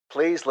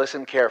Please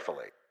listen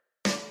carefully.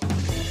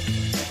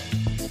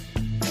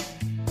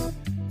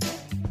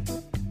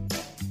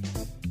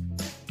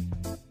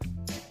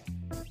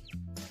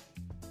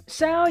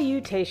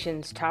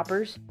 Salutations,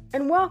 toppers,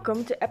 and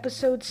welcome to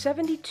episode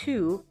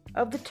 72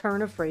 of the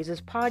Turn of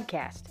Phrases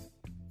podcast.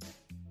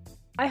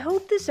 I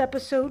hope this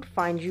episode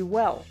finds you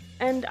well,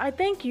 and I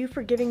thank you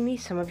for giving me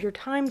some of your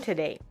time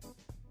today.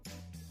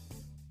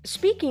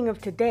 Speaking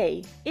of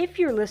today, if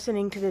you're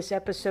listening to this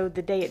episode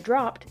the day it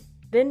dropped,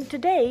 then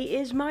today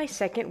is my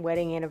second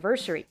wedding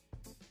anniversary.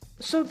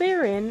 So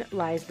therein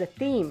lies the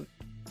theme.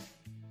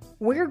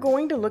 We're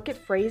going to look at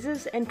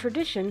phrases and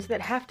traditions that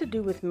have to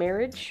do with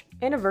marriage,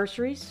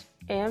 anniversaries,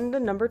 and the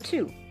number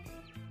 2.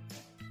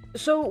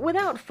 So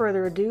without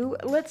further ado,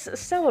 let's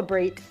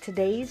celebrate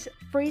today's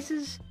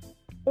phrases,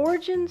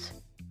 origins,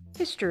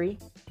 history,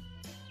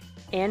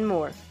 and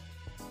more.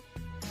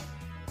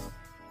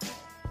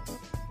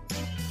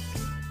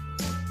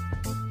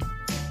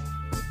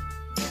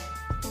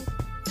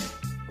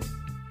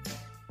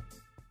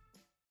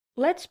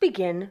 Let's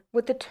begin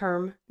with the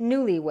term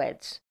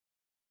newlyweds.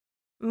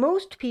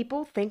 Most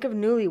people think of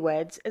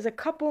newlyweds as a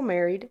couple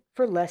married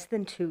for less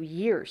than 2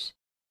 years.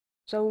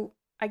 So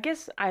I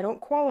guess I don't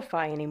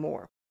qualify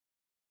anymore.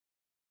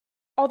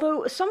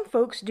 Although some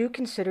folks do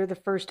consider the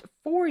first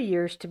 4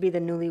 years to be the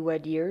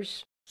newlywed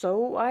years,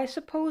 so I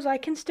suppose I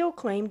can still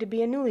claim to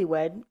be a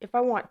newlywed if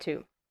I want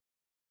to.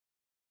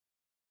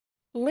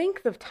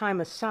 Length of time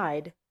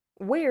aside,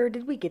 where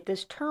did we get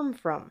this term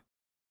from?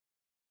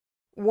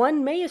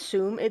 One may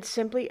assume it's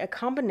simply a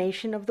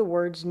combination of the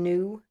words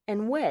new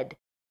and wed.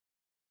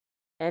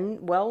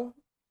 And, well,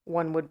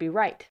 one would be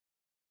right.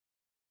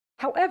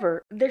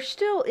 However, there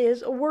still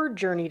is a word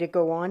journey to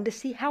go on to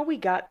see how we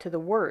got to the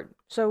word,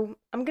 so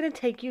I'm going to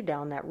take you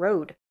down that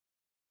road.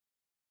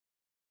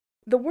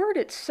 The word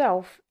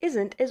itself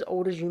isn't as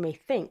old as you may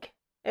think,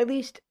 at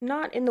least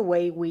not in the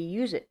way we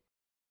use it.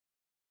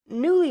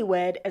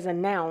 Newlywed as a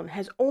noun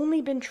has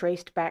only been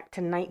traced back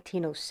to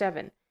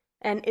 1907,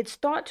 and it's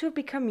thought to have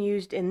become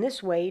used in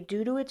this way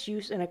due to its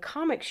use in a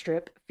comic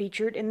strip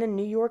featured in the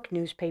New York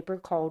newspaper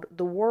called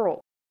The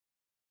Whirl.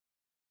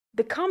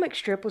 The comic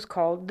strip was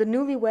called The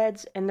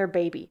Newlyweds and Their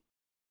Baby,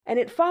 and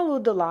it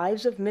followed the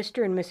lives of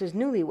Mr. and Mrs.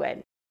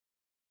 Newlywed.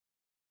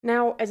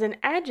 Now, as an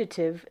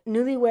adjective,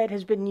 newlywed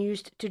has been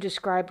used to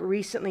describe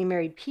recently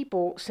married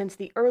people since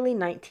the early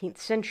 19th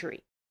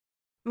century,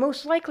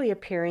 most likely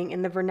appearing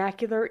in the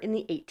vernacular in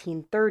the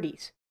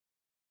 1830s.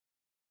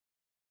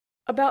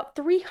 About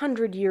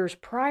 300 years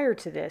prior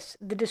to this,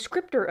 the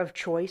descriptor of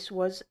choice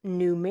was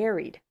new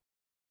married.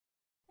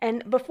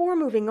 And before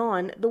moving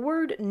on, the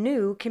word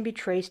new can be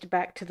traced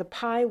back to the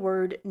Pi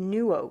word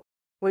nuo,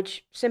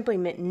 which simply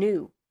meant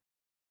new.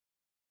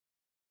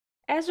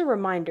 As a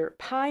reminder,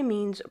 Pi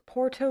means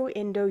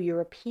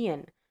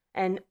Proto-Indo-European,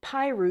 and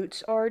Pi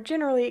roots are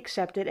generally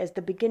accepted as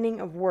the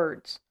beginning of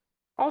words,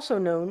 also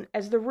known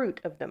as the root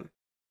of them.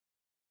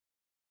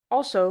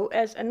 Also,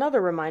 as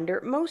another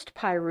reminder, most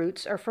Pi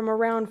roots are from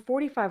around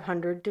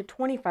 4500 to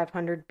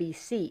 2500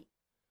 BC.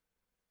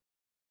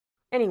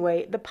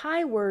 Anyway, the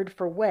Pi word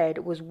for wed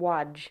was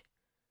wadj.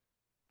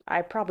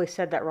 I probably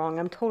said that wrong,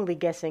 I'm totally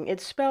guessing.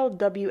 It's spelled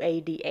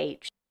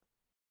W-A-D-H.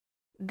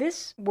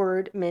 This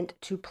word meant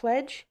to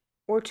pledge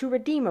or to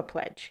redeem a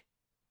pledge.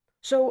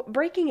 So,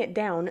 breaking it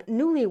down,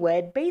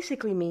 newlywed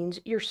basically means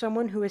you're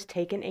someone who has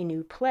taken a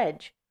new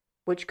pledge,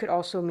 which could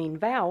also mean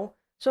vow,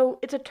 so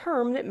it's a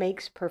term that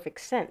makes perfect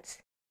sense.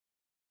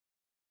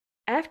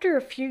 After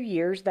a few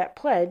years, that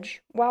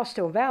pledge, while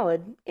still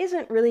valid,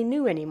 isn't really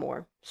new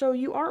anymore, so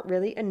you aren't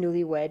really a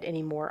newlywed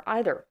anymore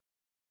either.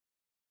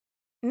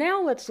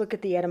 Now let's look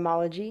at the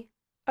etymology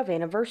of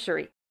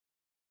anniversary.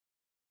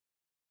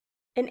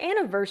 An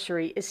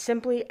anniversary is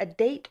simply a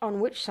date on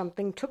which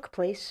something took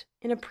place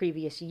in a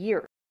previous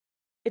year.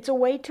 It's a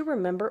way to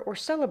remember or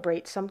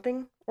celebrate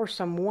something or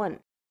someone.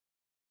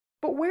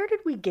 But where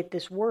did we get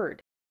this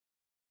word?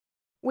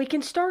 We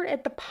can start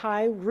at the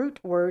Pi root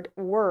word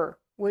were,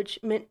 which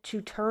meant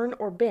to turn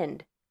or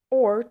bend,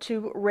 or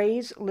to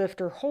raise,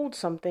 lift, or hold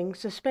something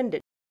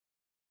suspended.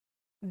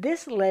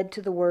 This led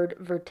to the word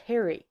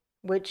vertere,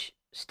 which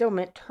still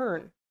meant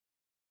turn.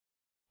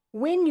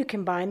 When you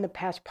combine the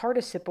past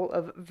participle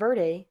of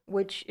verte,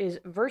 which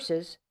is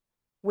versus,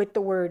 with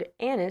the word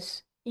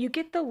annus, you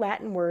get the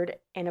Latin word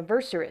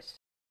anniversaris,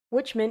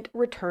 which meant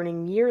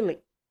returning yearly.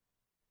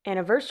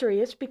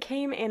 Anniversarius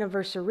became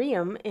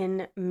anniversarium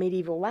in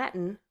medieval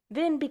Latin,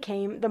 then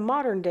became the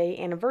modern-day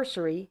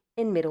anniversary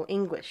in Middle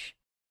English.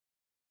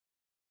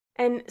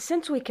 And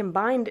since we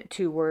combined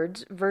two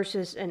words,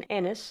 versus and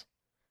annus,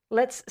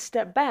 let's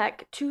step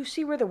back to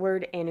see where the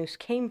word annus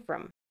came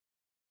from.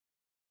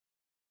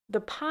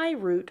 The Pi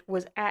root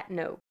was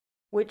atno,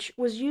 which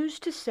was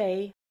used to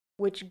say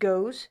which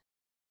goes,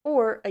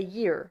 or a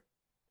year,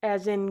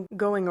 as in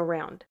going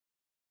around.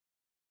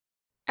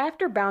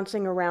 After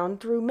bouncing around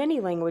through many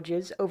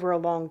languages over a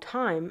long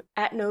time,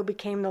 atno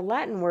became the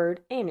Latin word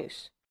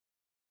annus.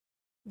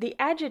 The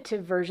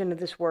adjective version of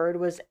this word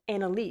was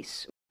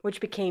annualis, which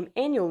became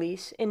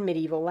annualis in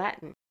medieval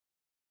Latin.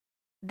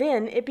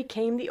 Then it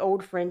became the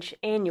Old French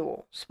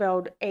annual,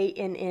 spelled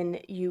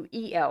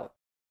Annuel.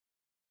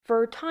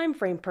 For time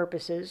frame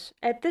purposes,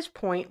 at this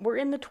point we're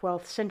in the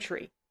 12th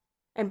century,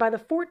 and by the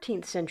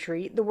 14th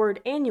century, the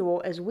word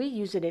annual as we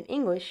use it in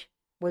English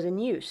was in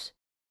use.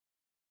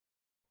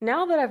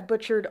 Now that I've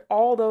butchered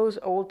all those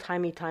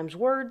old-timey times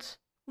words,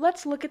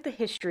 let's look at the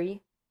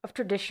history of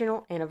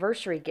traditional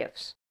anniversary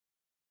gifts.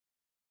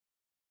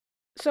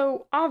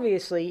 So,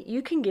 obviously,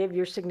 you can give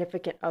your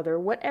significant other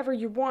whatever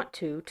you want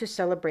to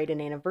celebrate an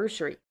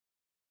anniversary.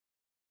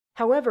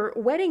 However,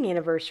 wedding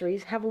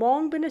anniversaries have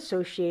long been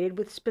associated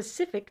with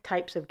specific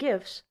types of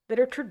gifts that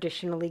are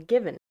traditionally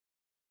given.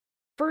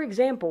 For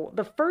example,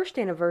 the first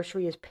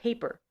anniversary is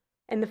paper,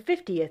 and the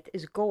 50th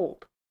is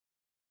gold.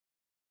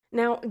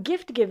 Now,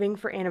 gift giving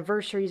for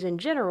anniversaries in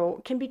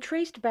general can be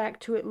traced back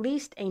to at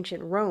least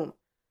ancient Rome,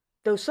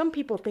 though some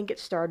people think it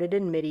started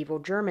in medieval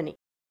Germany.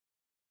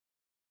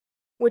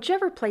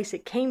 Whichever place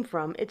it came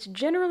from, it's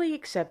generally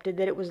accepted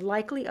that it was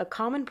likely a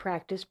common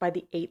practice by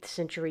the 8th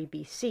century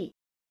BC.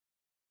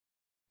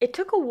 It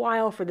took a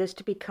while for this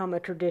to become a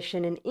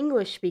tradition in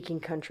English-speaking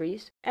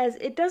countries, as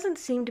it doesn't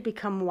seem to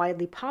become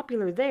widely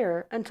popular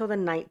there until the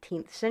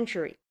 19th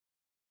century.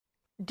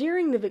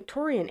 During the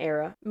Victorian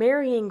era,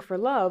 marrying for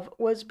love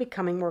was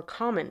becoming more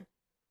common,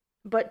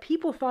 but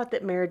people thought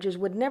that marriages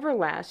would never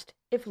last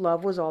if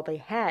love was all they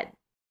had.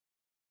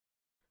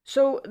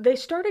 So they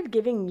started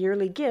giving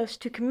yearly gifts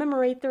to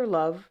commemorate their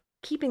love,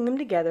 keeping them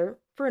together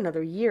for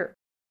another year.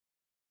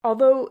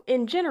 Although,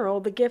 in general,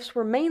 the gifts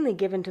were mainly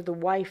given to the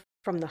wife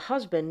from the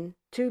husband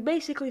to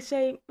basically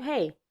say,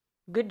 hey,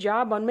 good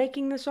job on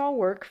making this all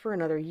work for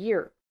another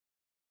year.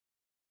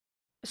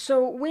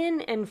 So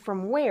when and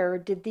from where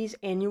did these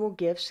annual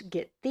gifts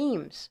get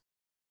themes?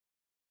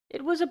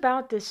 It was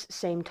about this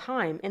same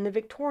time in the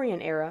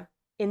Victorian era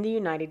in the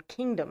United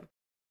Kingdom.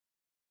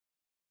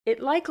 It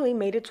likely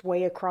made its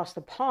way across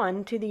the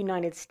pond to the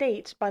United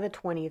States by the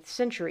 20th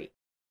century,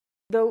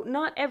 though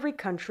not every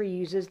country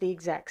uses the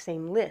exact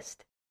same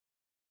list.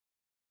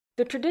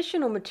 The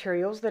traditional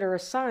materials that are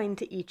assigned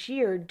to each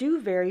year do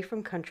vary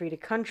from country to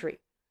country,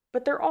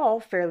 but they're all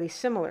fairly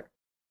similar.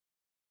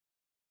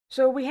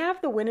 So we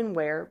have the when and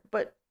where,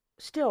 but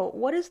still,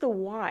 what is the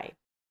why?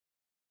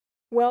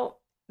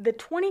 Well, the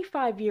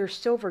 25-year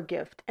silver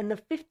gift and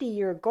the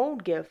 50-year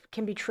gold gift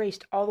can be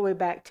traced all the way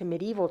back to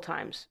medieval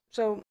times,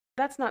 so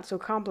that's not so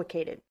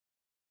complicated.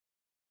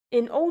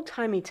 In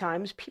old-timey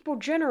times, people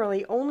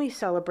generally only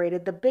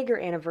celebrated the bigger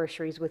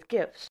anniversaries with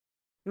gifts,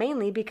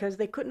 mainly because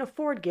they couldn't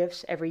afford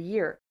gifts every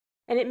year,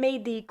 and it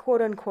made the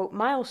quote-unquote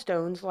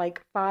milestones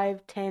like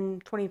 5,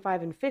 10,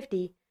 25, and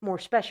 50 more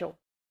special.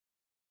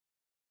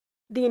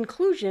 The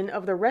inclusion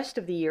of the rest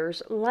of the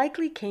years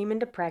likely came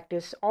into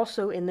practice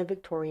also in the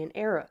Victorian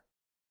era.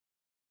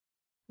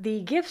 The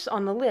gifts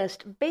on the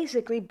list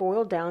basically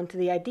boil down to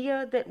the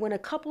idea that when a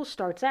couple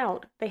starts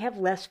out, they have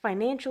less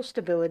financial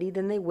stability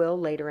than they will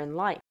later in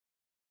life.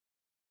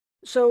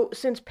 So,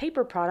 since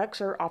paper products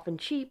are often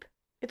cheap,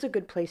 it's a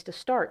good place to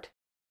start.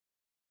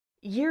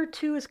 Year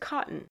 2 is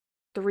cotton,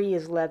 3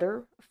 is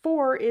leather,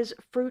 4 is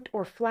fruit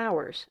or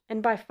flowers,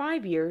 and by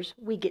 5 years,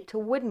 we get to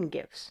wooden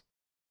gifts.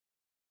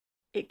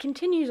 It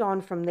continues on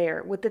from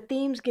there, with the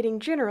themes getting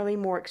generally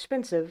more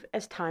expensive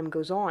as time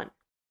goes on.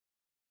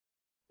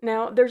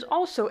 Now, there's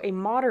also a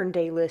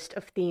modern-day list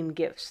of theme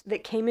gifts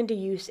that came into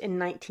use in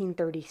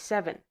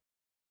 1937.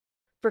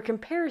 For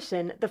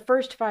comparison, the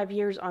first 5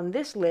 years on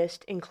this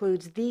list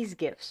includes these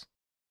gifts: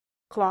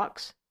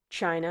 clocks,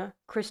 china,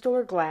 crystal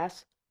or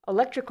glass,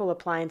 electrical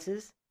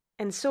appliances,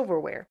 and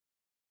silverware.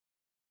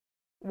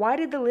 Why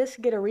did the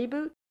list get a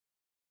reboot?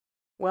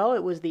 Well,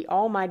 it was the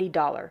almighty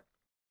dollar.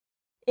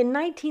 In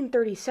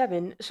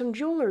 1937, some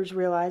jewelers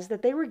realized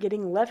that they were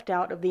getting left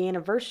out of the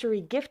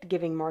anniversary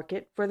gift-giving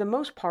market for the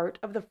most part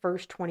of the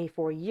first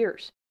 24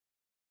 years.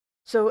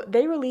 So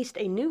they released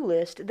a new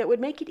list that would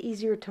make it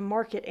easier to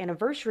market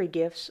anniversary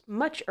gifts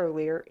much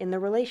earlier in the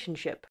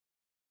relationship.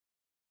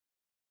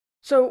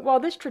 So while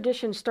this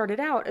tradition started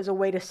out as a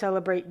way to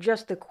celebrate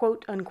just the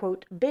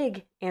quote-unquote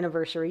big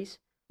anniversaries,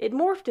 it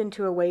morphed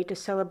into a way to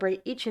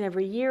celebrate each and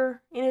every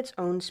year in its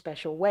own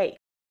special way.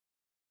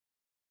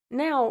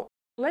 Now,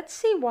 let's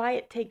see why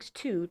it takes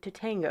two to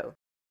tango.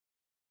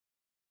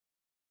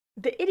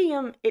 The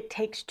idiom "it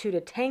takes two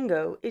to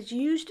tango" is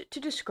used to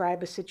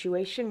describe a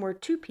situation where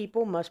two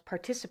people must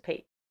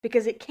participate,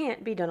 because it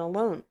can't be done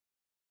alone.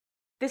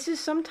 This is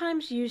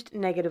sometimes used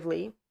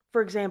negatively.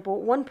 For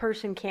example, one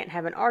person can't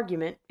have an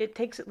argument, it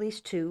takes at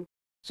least two,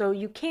 so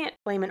you can't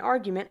blame an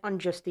argument on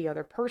just the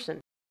other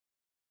person.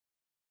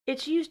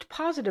 It's used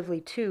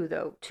positively too,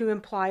 though, to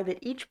imply that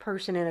each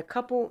person in a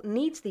couple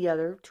needs the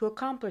other to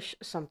accomplish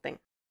something.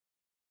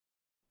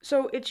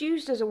 So it's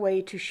used as a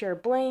way to share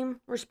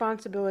blame,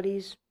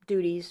 responsibilities,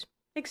 duties,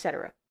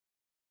 etc.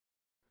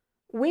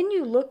 When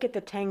you look at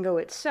the tango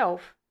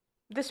itself,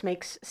 this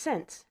makes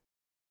sense.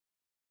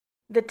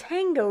 The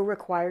tango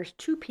requires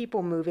two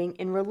people moving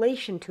in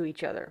relation to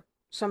each other,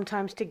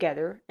 sometimes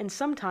together and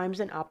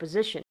sometimes in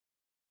opposition.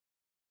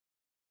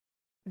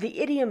 The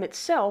idiom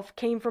itself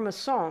came from a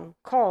song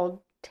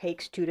called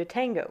 "Takes Two to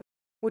Tango,"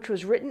 which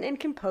was written and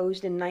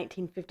composed in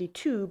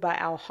 1952 by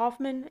Al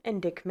Hoffman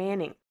and Dick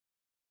Manning.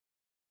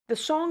 The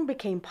song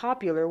became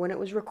popular when it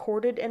was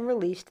recorded and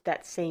released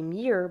that same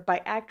year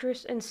by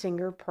actress and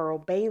singer Pearl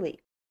Bailey.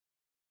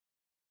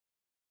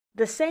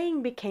 The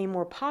saying became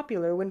more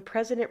popular when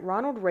President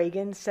Ronald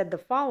Reagan said the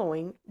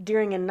following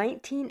during a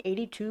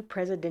 1982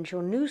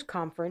 presidential news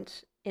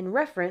conference in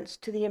reference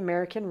to the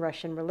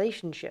American-Russian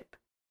relationship.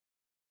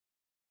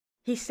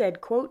 He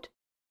said, quote,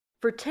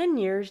 "For 10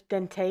 years,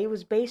 Dente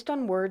was based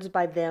on words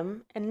by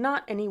them and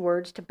not any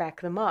words to back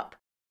them up.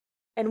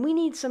 And we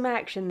need some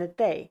action that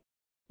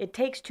it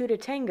takes two to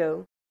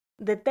tango,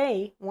 that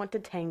they want to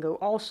tango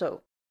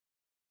also."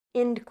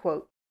 End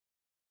quote.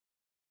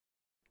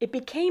 It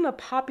became a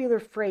popular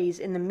phrase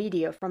in the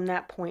media from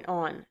that point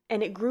on,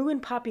 and it grew in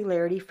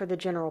popularity for the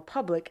general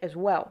public as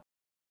well.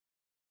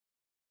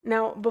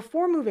 Now,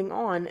 before moving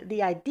on,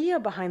 the idea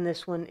behind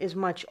this one is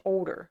much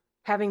older,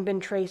 having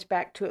been traced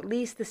back to at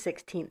least the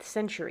 16th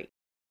century.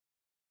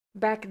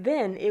 Back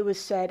then, it was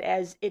said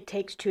as "it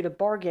takes two to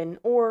bargain"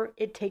 or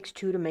 "it takes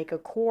two to make a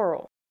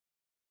quarrel."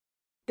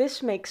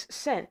 This makes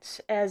sense,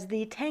 as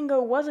the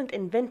tango wasn't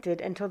invented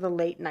until the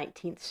late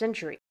 19th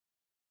century.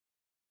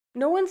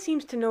 No one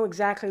seems to know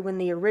exactly when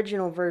the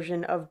original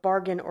version of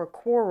bargain or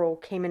quarrel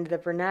came into the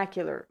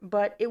vernacular,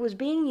 but it was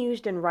being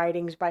used in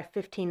writings by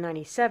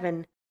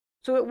 1597,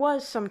 so it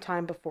was some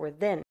time before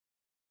then.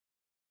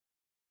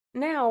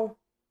 Now,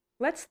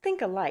 let's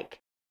think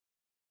alike.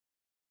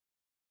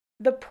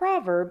 The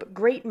proverb,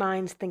 "great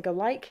minds think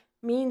alike,"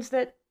 means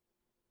that,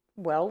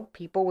 well,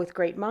 people with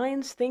great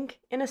minds think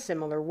in a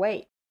similar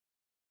way.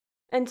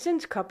 And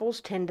since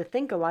couples tend to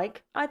think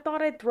alike, I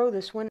thought I'd throw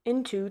this one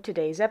into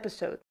today's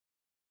episode.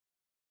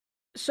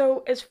 So,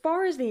 as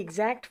far as the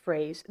exact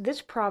phrase,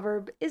 this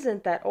proverb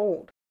isn't that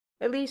old,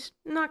 at least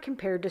not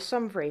compared to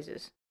some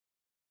phrases.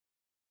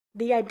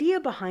 The idea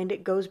behind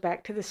it goes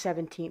back to the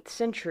 17th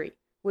century,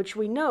 which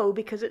we know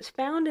because it's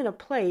found in a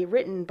play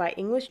written by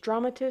English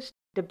dramatist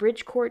de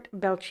Bridgecourt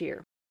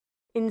Belchier.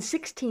 In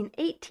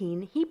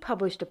 1618, he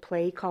published a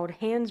play called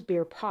Hans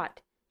Beer Pot,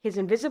 his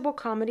invisible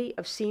comedy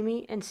of See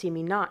Me and See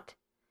Me Not,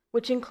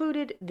 which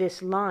included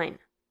this line,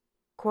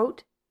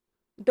 quote,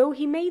 "Though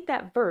he made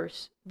that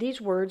verse,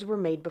 these words were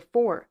made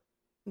before.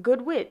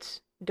 Good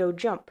wits, do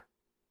jump."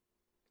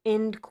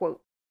 End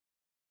quote.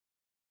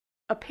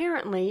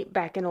 Apparently,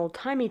 back in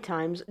old-timey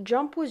times,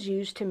 jump was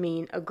used to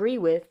mean agree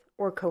with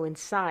or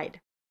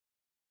coincide.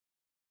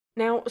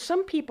 Now,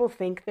 some people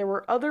think there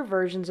were other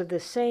versions of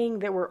this saying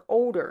that were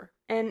older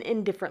and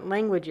in different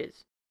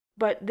languages,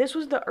 but this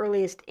was the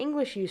earliest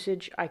English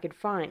usage I could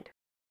find.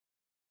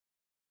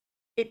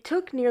 It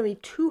took nearly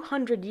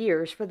 200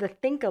 years for the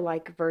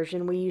think-alike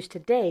version we use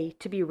today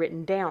to be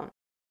written down,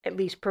 at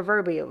least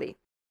proverbially.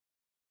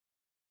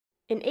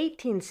 In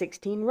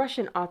 1816,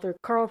 Russian author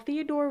Karl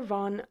Theodor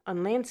von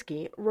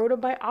Unlansky wrote a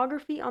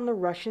biography on the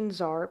Russian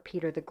Tsar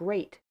Peter the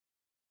Great.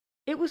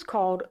 It was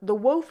called The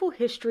Woeful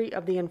History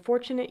of the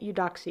Unfortunate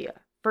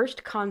Eudoxia,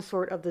 First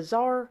Consort of the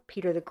Tsar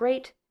Peter the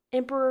Great,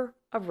 Emperor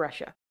of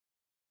Russia.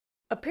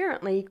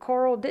 Apparently,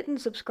 Karl didn't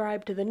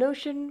subscribe to the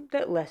notion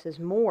that less is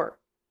more.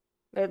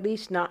 At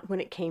least not when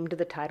it came to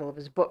the title of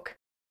his book.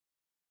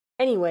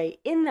 Anyway,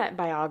 in that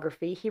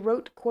biography, he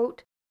wrote,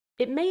 quote,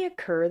 "It may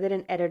occur that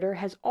an editor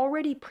has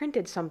already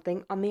printed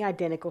something on the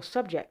identical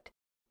subject.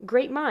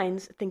 Great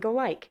minds think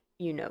alike,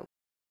 you know."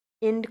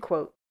 End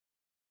quote.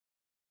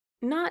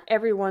 Not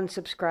everyone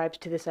subscribes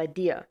to this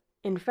idea.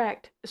 In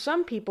fact,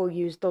 some people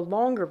use the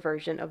longer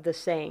version of the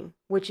saying,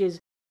 which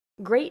is,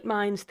 "Great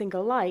minds think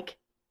alike,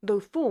 though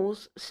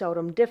fools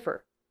seldom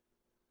differ,"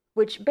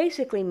 which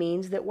basically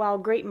means that while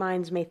great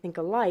minds may think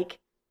alike,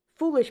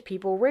 foolish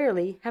people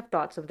rarely have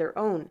thoughts of their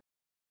own.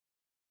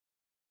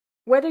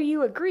 Whether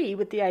you agree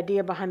with the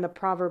idea behind the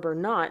proverb or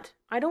not,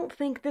 I don't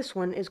think this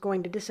one is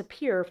going to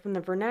disappear from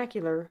the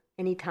vernacular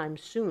anytime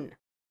soon.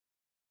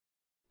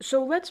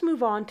 So let's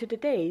move on to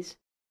today's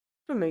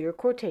familiar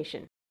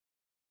quotation.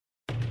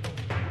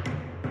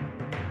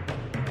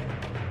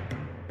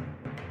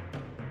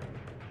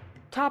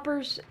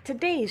 Toppers,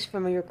 today's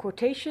familiar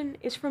quotation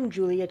is from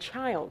Julia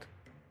Child.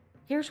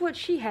 Here's what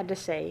she had to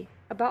say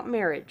about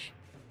marriage.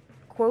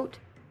 Quote,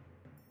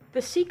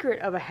 "The secret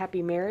of a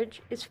happy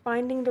marriage is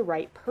finding the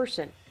right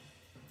person.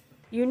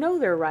 You know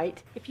they're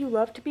right if you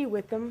love to be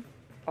with them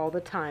all the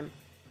time."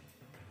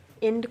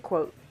 End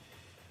quote.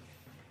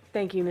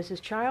 Thank you, Mrs.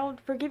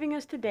 Child, for giving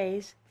us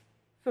today's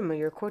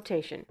familiar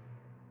quotation.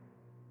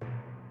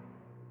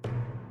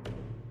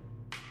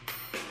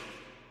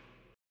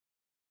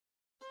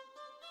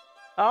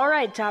 All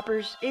right,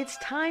 Toppers, it's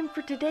time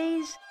for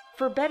today's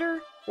For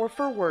Better or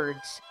For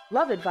Words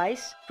love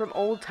advice from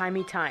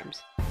old-timey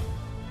times.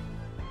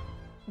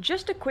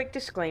 Just a quick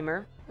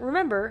disclaimer,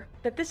 remember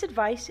that this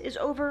advice is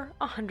over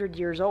 100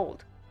 years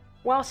old.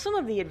 While some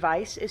of the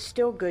advice is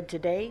still good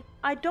today,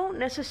 I don't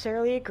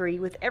necessarily agree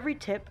with every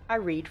tip I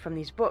read from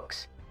these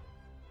books.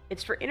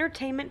 It's for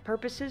entertainment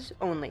purposes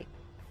only.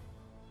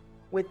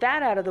 With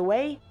that out of the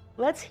way,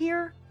 let's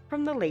hear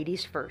from the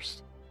ladies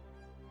first.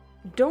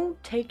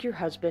 Don't take your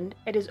husband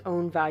at his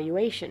own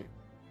valuation.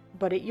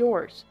 but at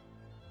yours.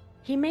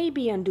 He may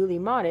be unduly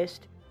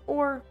modest,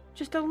 or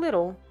just a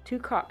little too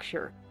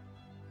cocksure.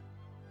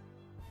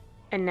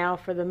 And now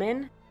for the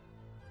men.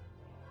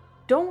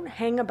 Don't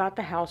hang about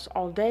the house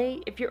all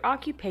day if your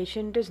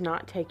occupation does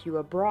not take you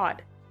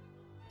abroad.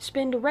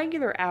 Spend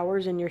regular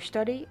hours in your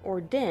study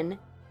or den,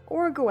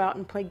 or go out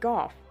and play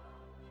golf.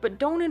 But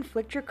don't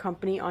inflict your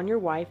company on your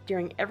wife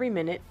during every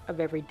minute of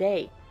every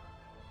day.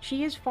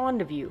 She is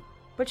fond of you,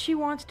 but she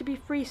wants to be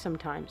free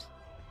sometimes,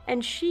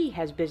 and she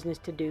has business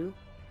to do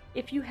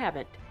if you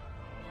haven't.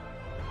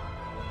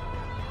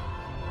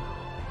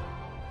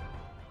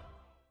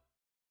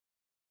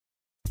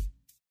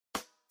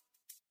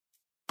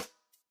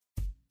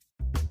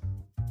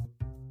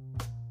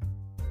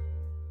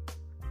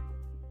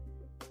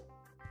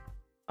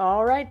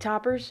 Alright,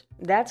 toppers,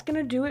 that's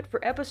gonna do it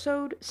for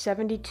episode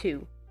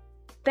 72.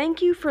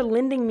 Thank you for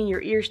lending me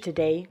your ears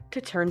today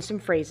to turn some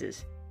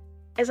phrases.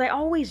 As I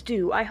always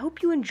do, I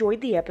hope you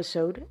enjoyed the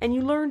episode and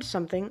you learned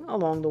something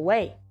along the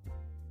way.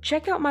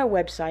 Check out my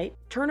website,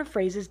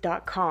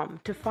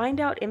 turnofphrases.com, to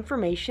find out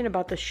information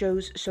about the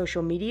show's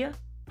social media,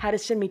 how to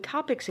send me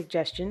topic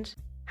suggestions,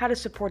 how to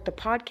support the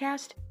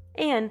podcast,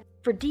 and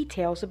for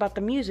details about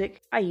the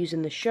music I use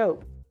in the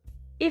show.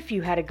 If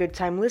you had a good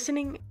time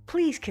listening,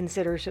 please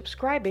consider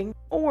subscribing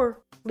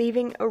or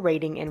leaving a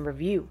rating and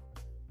review.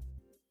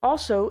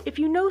 Also, if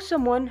you know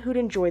someone who'd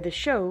enjoy the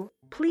show,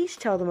 please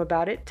tell them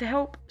about it to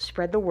help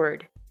spread the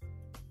word.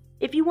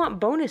 If you want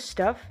bonus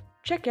stuff,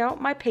 check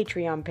out my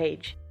Patreon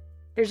page.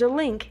 There's a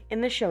link in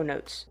the show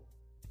notes.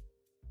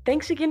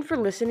 Thanks again for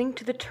listening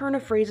to the Turn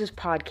of Phrases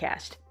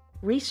podcast,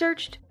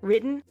 researched,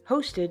 written,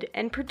 hosted,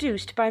 and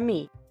produced by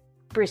me,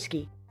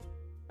 Brisky.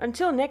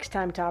 Until next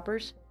time,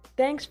 toppers.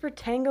 Thanks for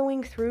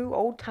tangoing through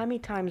old-timey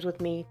times with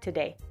me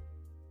today.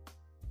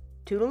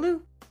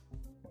 Toodaloo!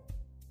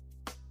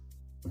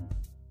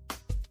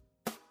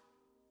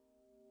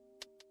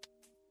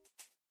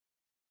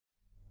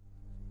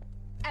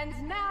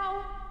 And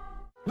now...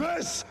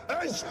 This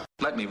is...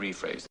 Let me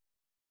rephrase.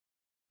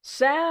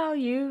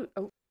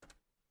 Oh,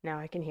 now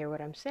I can hear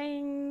what I'm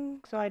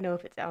saying, so I know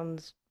if it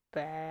sounds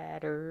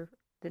better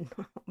than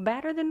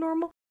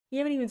normal. You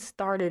haven't even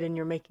started and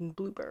you're making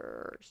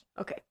bloopers.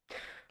 Okay.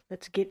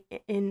 Let's get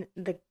in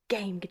the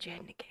game. Get your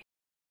head in the game.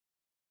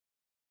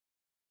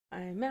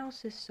 My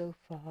mouse is so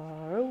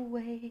far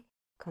away.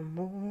 Come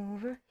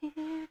over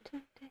here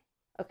today.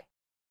 Okay.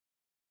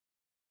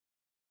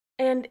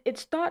 And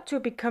it's thought to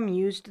have become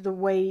used the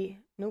way...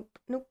 Nope.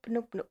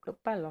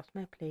 I lost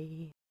my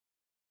place.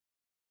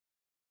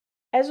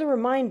 As a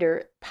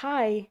reminder,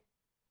 pie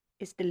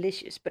is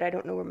delicious, but I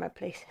don't know where my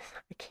place is.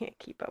 I can't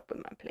keep up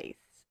with my place.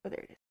 Oh, there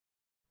it is.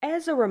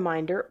 As a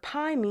reminder,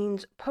 pie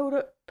means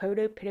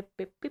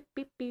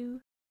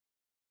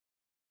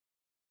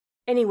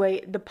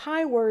Anyway, the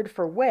pie word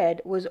for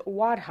wed was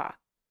wadha.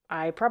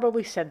 I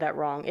probably said that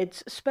wrong.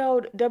 It's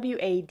spelled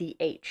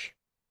W-A-D-H.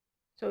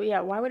 So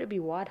yeah, why would it be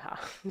wadha?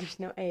 There's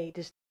no A,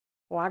 just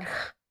wadh.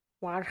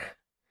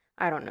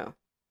 I don't know.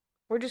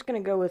 We're just gonna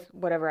go with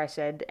whatever I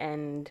said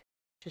and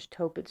just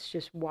hope it's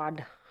just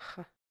wadha.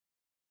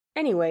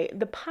 Anyway,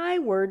 the pie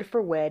word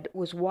for wed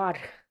was wadh.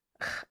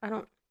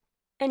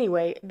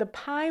 Anyway, the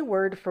pie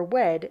word for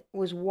wed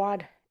was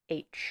wadh.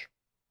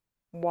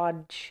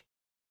 Wadj.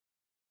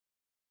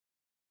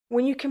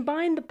 When you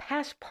combine the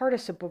past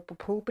participle,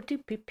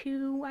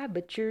 I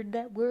butchered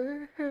that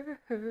word.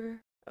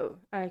 Oh,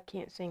 I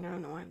can't sing. I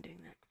don't know why I'm doing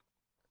that.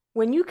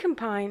 When you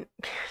combine...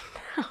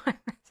 I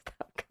messed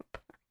up.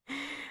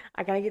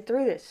 I gotta get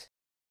through this.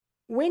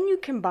 When you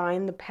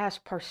combine the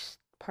past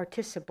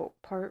participle...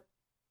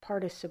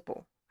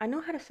 I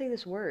know how to say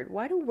this word.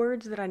 Why do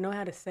words that I know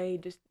how to say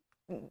just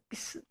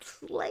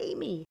slay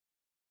me?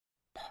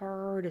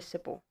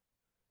 Participle.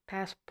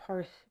 Past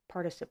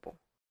participle.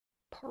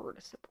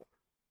 Participle.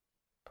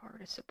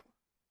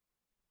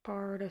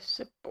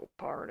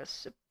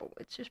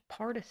 It's just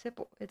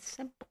participle. It's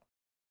simple.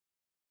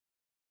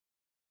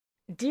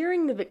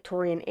 During the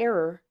Victorian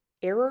era.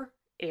 Well,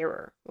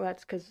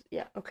 that's because,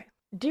 yeah, okay.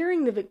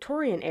 During the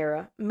Victorian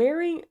era,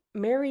 Mary.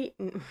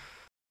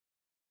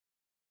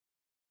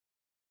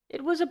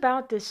 It was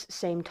about this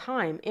same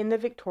time in the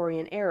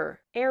Victorian era.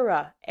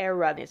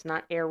 It's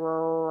not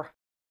error.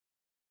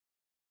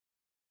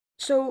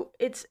 So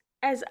it's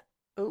as...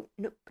 Oh,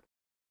 nope.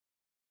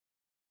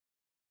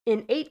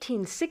 In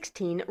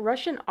 1816,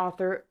 Russian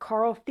author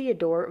Karl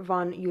Theodor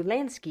von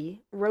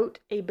Ulanski wrote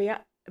a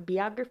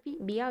biography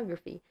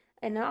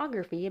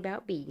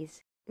about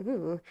bees.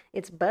 Ooh,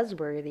 it's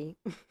buzzworthy.